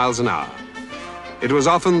 60 miles an hour. It was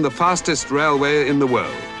often the fastest railway in the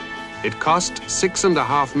world. It cost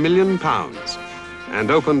 £6.5 million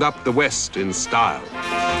and opened up the West in style.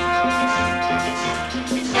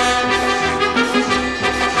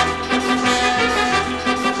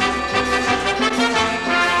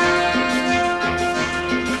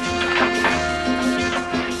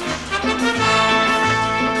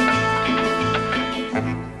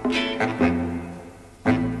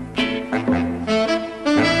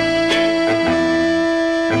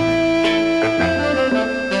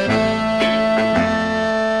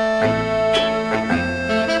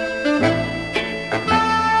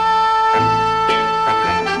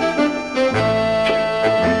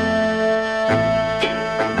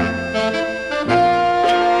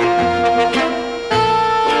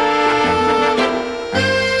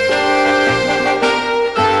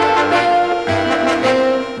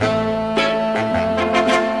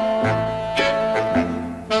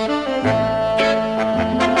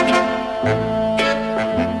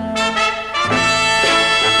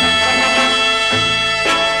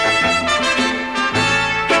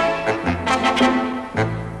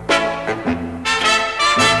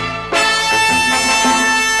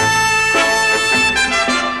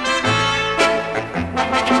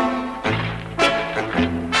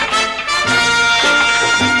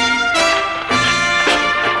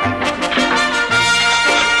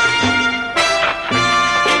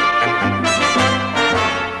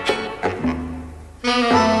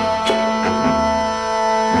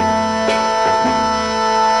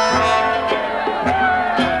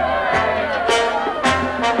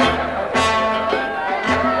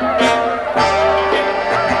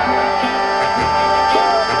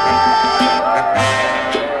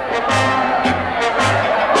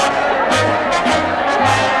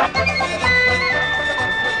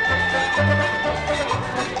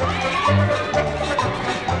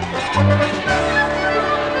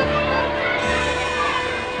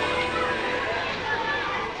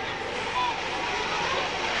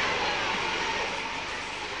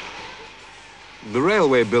 The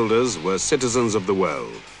railway builders were citizens of the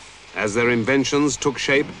world. As their inventions took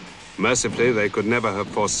shape, mercifully they could never have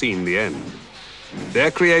foreseen the end.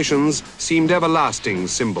 Their creations seemed everlasting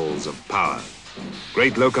symbols of power.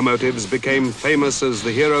 Great locomotives became famous as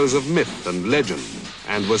the heroes of myth and legend,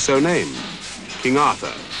 and were so named. King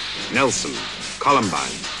Arthur, Nelson,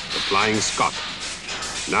 Columbine, the Flying Scot.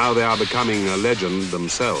 Now they are becoming a legend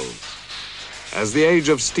themselves. As the age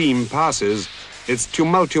of steam passes, its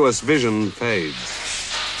tumultuous vision fades.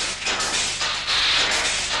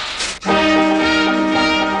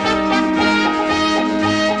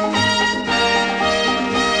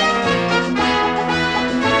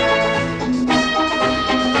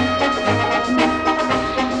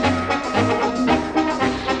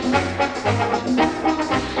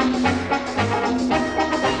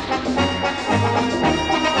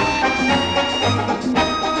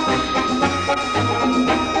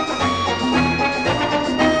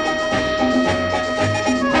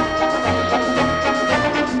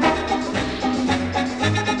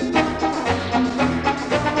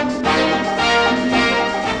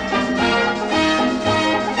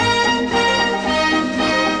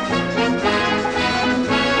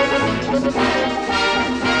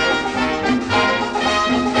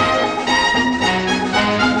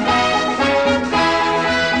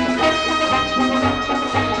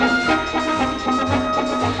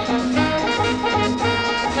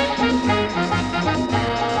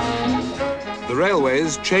 The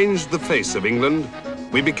railways changed the face of England.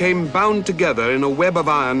 We became bound together in a web of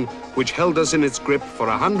iron which held us in its grip for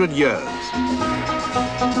 100 years.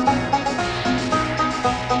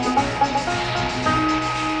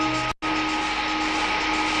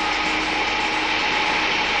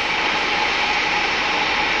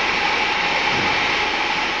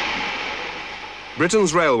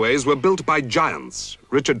 Britain's railways were built by giants.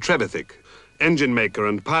 Richard Trevethick, engine maker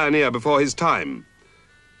and pioneer before his time.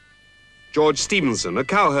 George Stephenson, a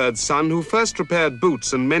cowherd's son who first repaired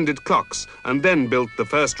boots and mended clocks and then built the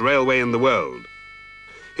first railway in the world.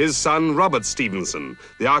 his son Robert Stephenson,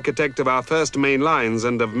 the architect of our first main lines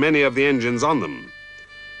and of many of the engines on them.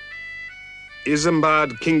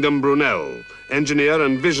 Isombard Kingdom Brunel, engineer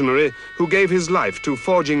and visionary who gave his life to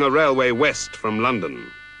forging a railway west from London.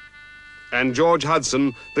 And George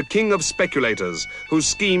Hudson, the king of speculators, whose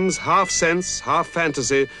schemes, half sense, half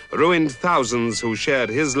fantasy, ruined thousands who shared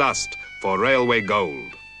his lust for railway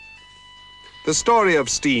gold. The story of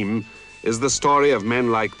steam is the story of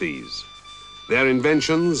men like these. Their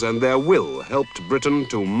inventions and their will helped Britain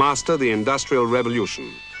to master the Industrial Revolution.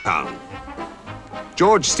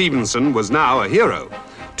 George Stephenson was now a hero.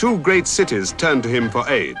 Two great cities turned to him for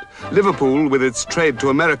aid, Liverpool with its trade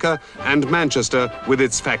to America and Manchester with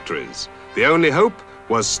its factories. The only hope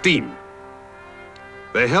was steam.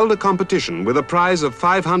 They held a competition with a prize of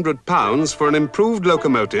 £500 for an improved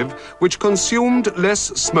locomotive which consumed less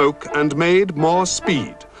smoke and made more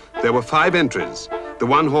speed. There were 5 entries: the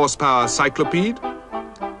 1-horsepower Cyclopede,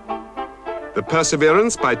 the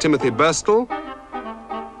Perseverance by Timothy Burstall,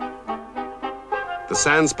 the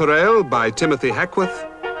Sanspareil by Timothy Hackworth,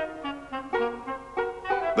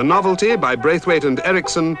 the Novelty by Braithwaite and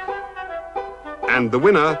Ericsson, and the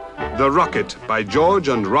winner, the Rocket by George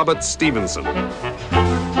and Robert Stephenson.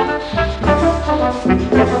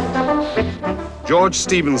 George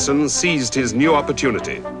Stephenson seized his new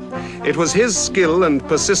opportunity. It was his skill and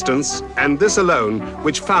persistence, and this alone,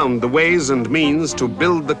 which found the ways and means to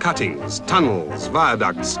build the cuttings, tunnels,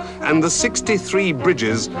 viaducts, and the 63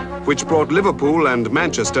 bridges which brought Liverpool and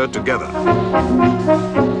Manchester together.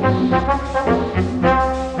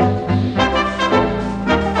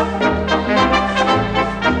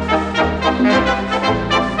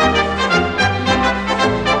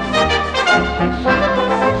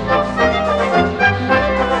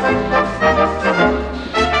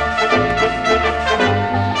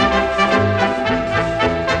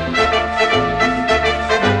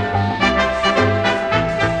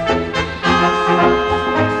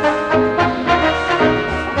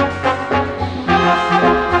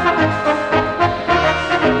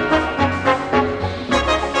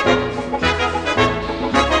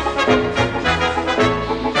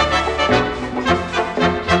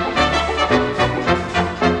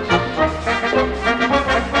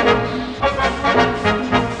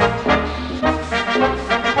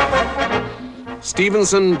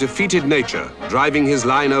 Stephenson defeated nature, driving his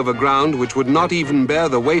line over ground which would not even bear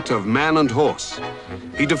the weight of man and horse.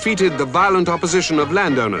 He defeated the violent opposition of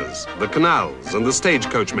landowners, the canals, and the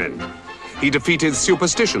stagecoach men. He defeated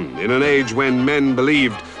superstition in an age when men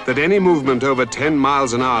believed that any movement over 10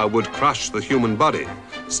 miles an hour would crush the human body.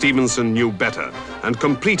 Stephenson knew better and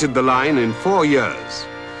completed the line in 4 years.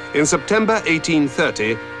 In September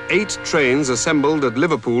 1830, 8 trains assembled at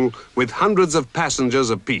Liverpool with hundreds of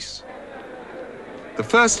passengers apiece. The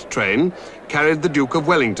first train carried the Duke of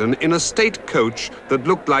Wellington in a state coach that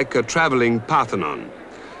looked like a travelling Parthenon.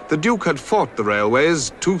 The Duke had fought the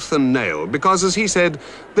railways tooth and nail because, as he said,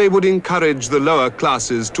 they would encourage the lower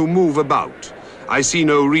classes to move about. I see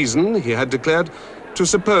no reason, he had declared, to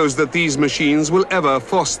suppose that these machines will ever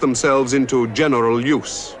force themselves into general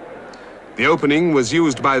use. The opening was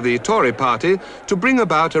used by the Tory party to bring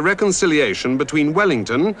about a reconciliation between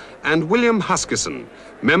Wellington and William Huskisson,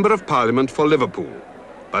 Member of Parliament for Liverpool.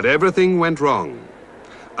 But everything went wrong.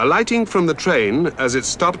 Alighting from the train as it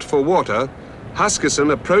stopped for water,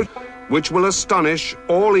 Huskisson approached, which will astonish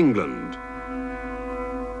all England.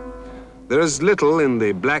 There is little in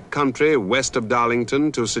the Black Country west of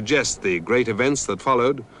Darlington to suggest the great events that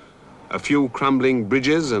followed. A few crumbling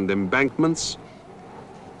bridges and embankments,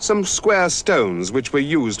 some square stones which were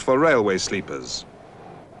used for railway sleepers.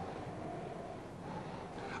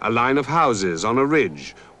 A line of houses on a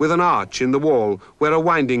ridge with an arch in the wall where a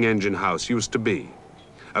winding engine house used to be.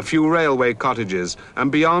 A few railway cottages,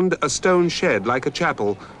 and beyond a stone shed like a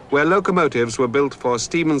chapel where locomotives were built for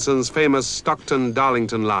Stephenson's famous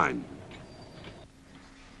Stockton-Darlington line.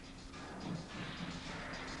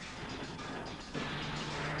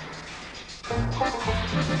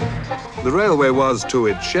 The railway was, to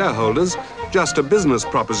its shareholders, just a business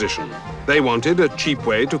proposition. They wanted a cheap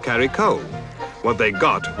way to carry coal. What they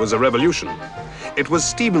got was a revolution. It was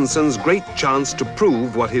Stephenson's great chance to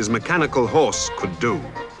prove what his mechanical horse could do.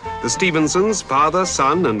 The Stephensons, father,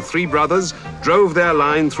 son, and 3 brothers, drove their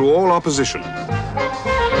line through all opposition.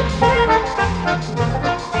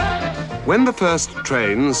 When the first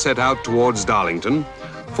train set out towards Darlington,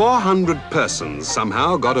 400 persons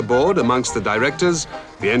somehow got aboard amongst the directors,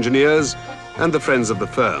 the engineers, and the friends of the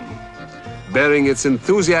firm. Bearing its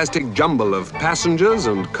enthusiastic jumble of passengers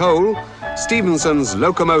and coal, Stephenson's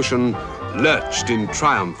locomotion lurched in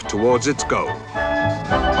triumph towards its goal.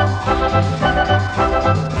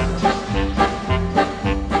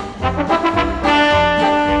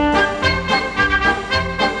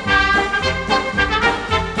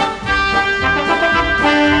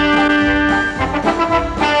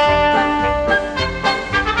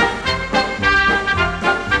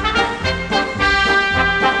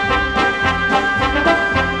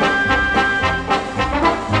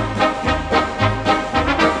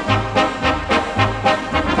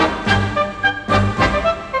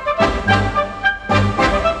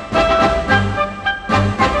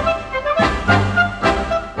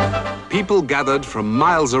 gathered from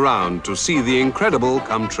miles around to see the incredible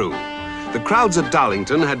come true. The crowds at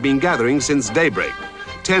Darlington had been gathering since daybreak.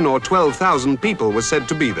 10 or 12,000 people were said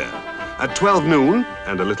to be there. At 12 noon,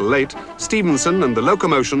 and a little late, Stephenson and the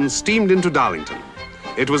locomotion steamed into Darlington.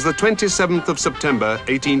 It was the 27th of September,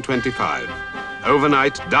 1825.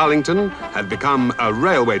 Overnight, Darlington had become a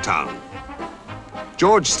railway town.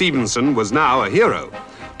 George Stephenson was now a hero.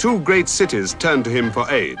 Two great cities turned to him for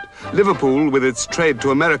aid, Liverpool with its trade to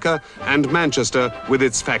America and Manchester with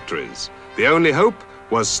its factories. The only hope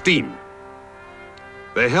was steam.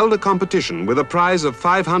 They held a competition with a prize of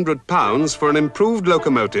 £500 for an improved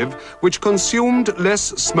locomotive which consumed less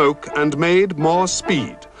smoke and made more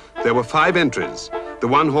speed. There were 5 entries: the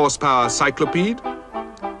 1-horsepower Cyclopede,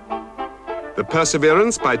 the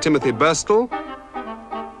Perseverance by Timothy Burstall,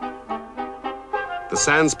 the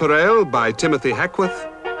Sanspareil by Timothy Hackworth,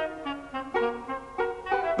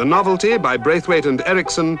 the Novelty by Braithwaite and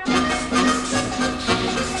Ericsson,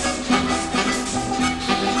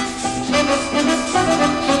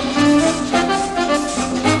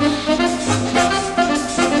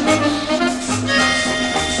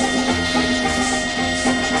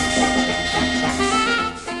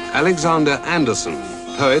 Alexander Anderson,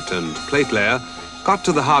 poet and platelayer, got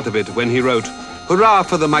to the heart of it when he wrote, "Hurrah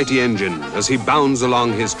for the mighty engine as he bounds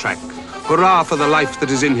along his track. Hurrah for the life that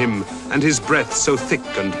is in him and his breath so thick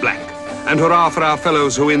and black. And hurrah for our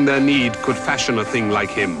fellows who in their need could fashion a thing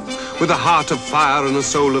like him, with a heart of fire and a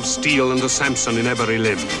soul of steel and a Samson in every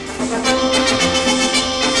limb."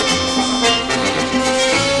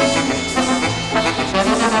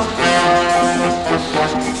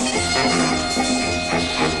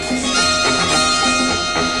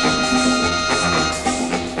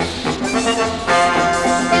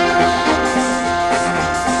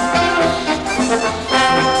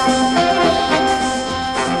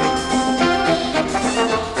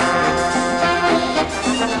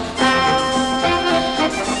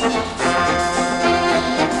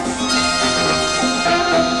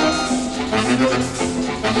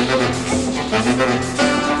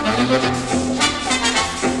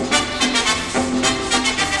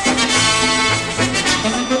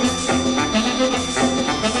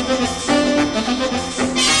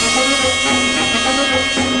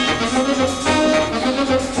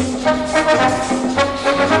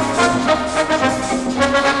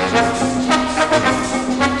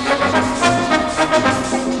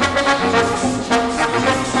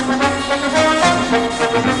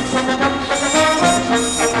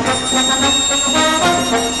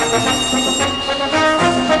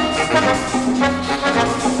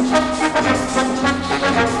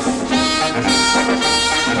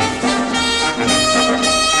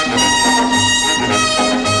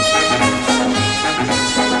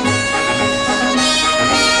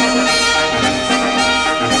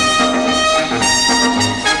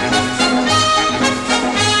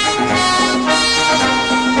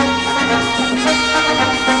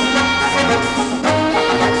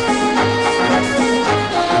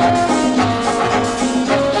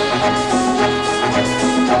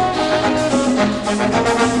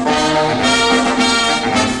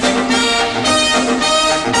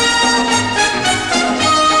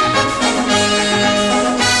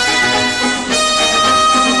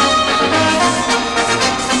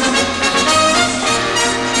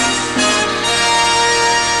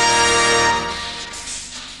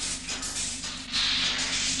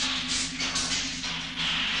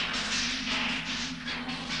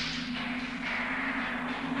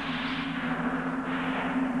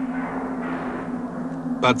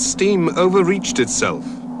 But steam overreached itself.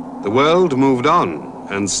 The world moved on,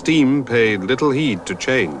 and steam paid little heed to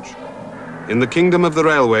change. In the kingdom of the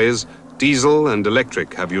railways, diesel and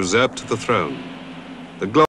electric have usurped the throne. The